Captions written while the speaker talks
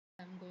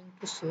I'm going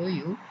to show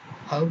you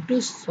how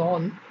to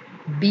solve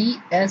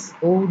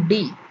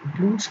BSOD,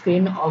 blue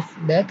screen of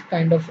death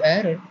kind of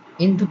error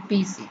in the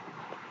PC,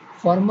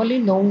 formerly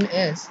known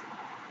as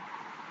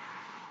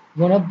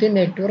one of the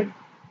network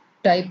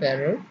type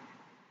error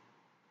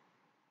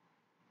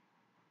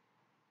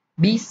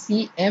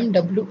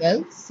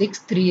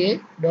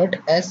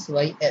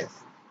Bcmwl63a.sys,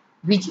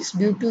 which is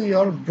due to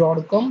your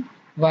Broadcom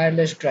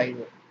wireless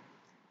driver.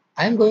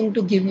 I'm going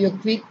to give you a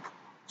quick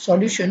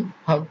solution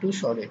how to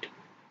solve it.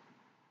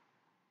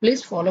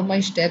 Please follow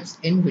my steps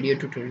in video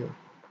tutorial.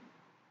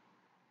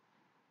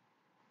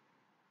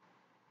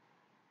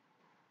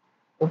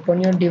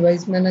 Open your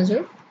device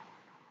manager.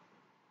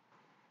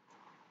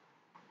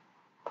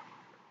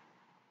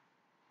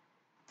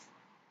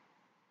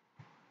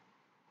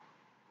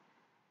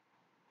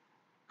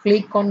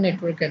 Click on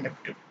network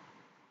adapter.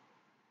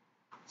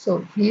 So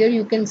here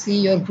you can see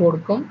your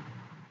Broadcom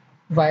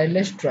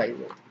wireless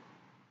driver.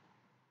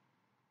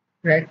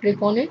 Right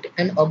click on it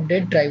and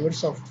update driver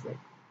software.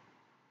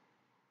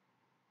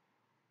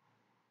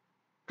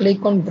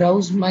 Click on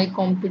browse my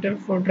computer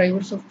for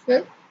driver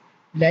software.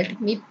 Let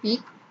me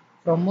pick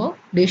from a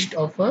list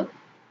of a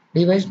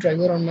device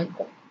driver on my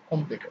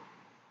computer.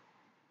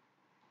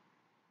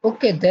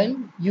 Okay,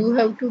 then you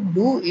have to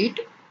do it,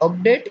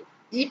 update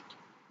it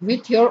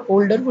with your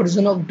older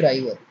version of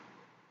driver.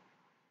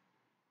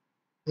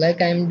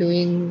 Like I am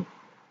doing,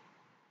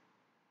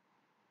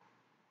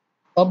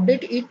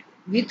 update it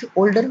with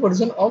older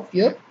version of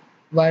your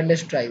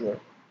wireless driver.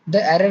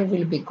 The error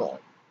will be gone.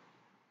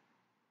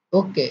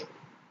 Okay,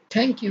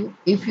 thank you.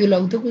 If you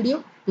love the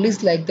video,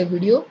 please like the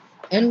video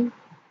and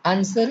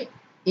answer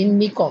in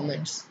me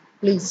comments.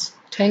 Please,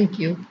 thank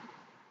you.